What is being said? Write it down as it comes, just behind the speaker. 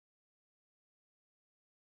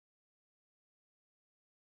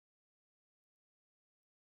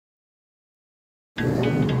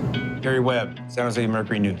Gary Webb, San Jose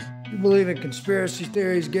Mercury News. You believe in conspiracy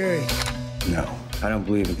theories, Gary? No, I don't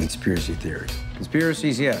believe in conspiracy theories.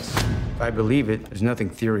 Conspiracies, yes. If I believe it, there's nothing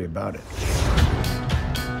theory about it.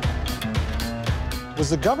 Was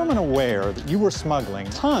the government aware that you were smuggling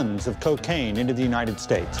tons of cocaine into the United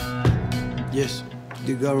States? Yes,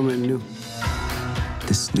 the government knew.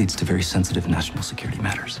 This leads to very sensitive national security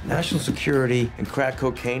matters. National security and crack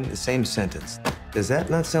cocaine, the same sentence. Does that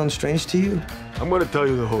not sound strange to you? I'm going to tell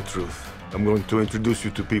you the whole truth. I'm going to introduce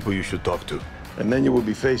you to people you should talk to. And then you will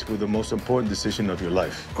be faced with the most important decision of your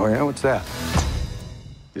life. Oh, yeah? What's that?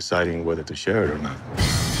 Deciding whether to share it or not.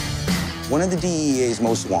 One of the DEA's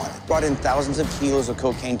most wanted brought in thousands of kilos of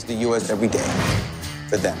cocaine to the U.S. every day.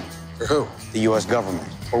 For them. For who? The U.S. government.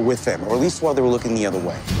 Or with them. Or at least while they were looking the other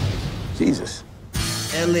way. Jesus.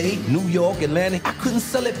 L.A., New York, Atlanta. I couldn't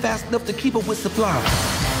sell it fast enough to keep up with supply.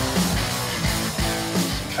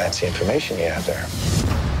 Fancy information you have there.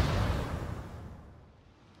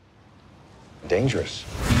 Dangerous.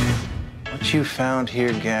 What you found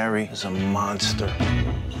here, Gary, is a monster.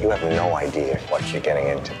 You have no idea what you're getting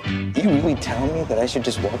into. You really tell me that I should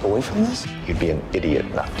just walk away from this? You'd be an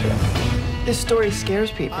idiot not to. This story scares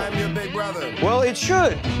people. I'm your big brother. Well, it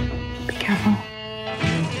should. Be careful.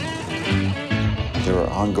 There are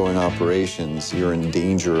ongoing operations you're in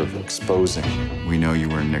danger of exposing. We know you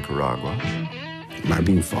were in Nicaragua. Am I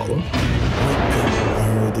being followed? I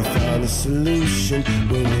heard they found a solution.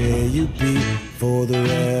 Where will you be for the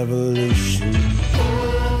revolution?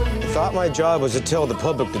 I thought my job was to tell the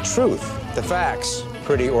public the truth, the facts,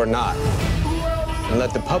 pretty or not. And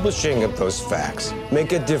let the publishing of those facts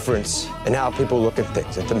make a difference in how people look at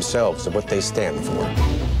things, at themselves, and what they stand for.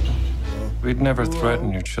 We'd never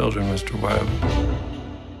threaten your children, Mr. Webb.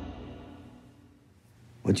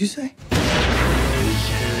 What'd you say?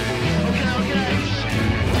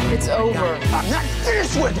 It's over. I'm not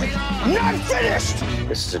finished with it! I'm not finished!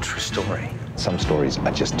 This is a true story. Some stories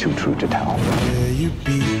are just too true to tell. Where you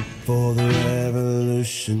be for the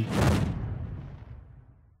revolution?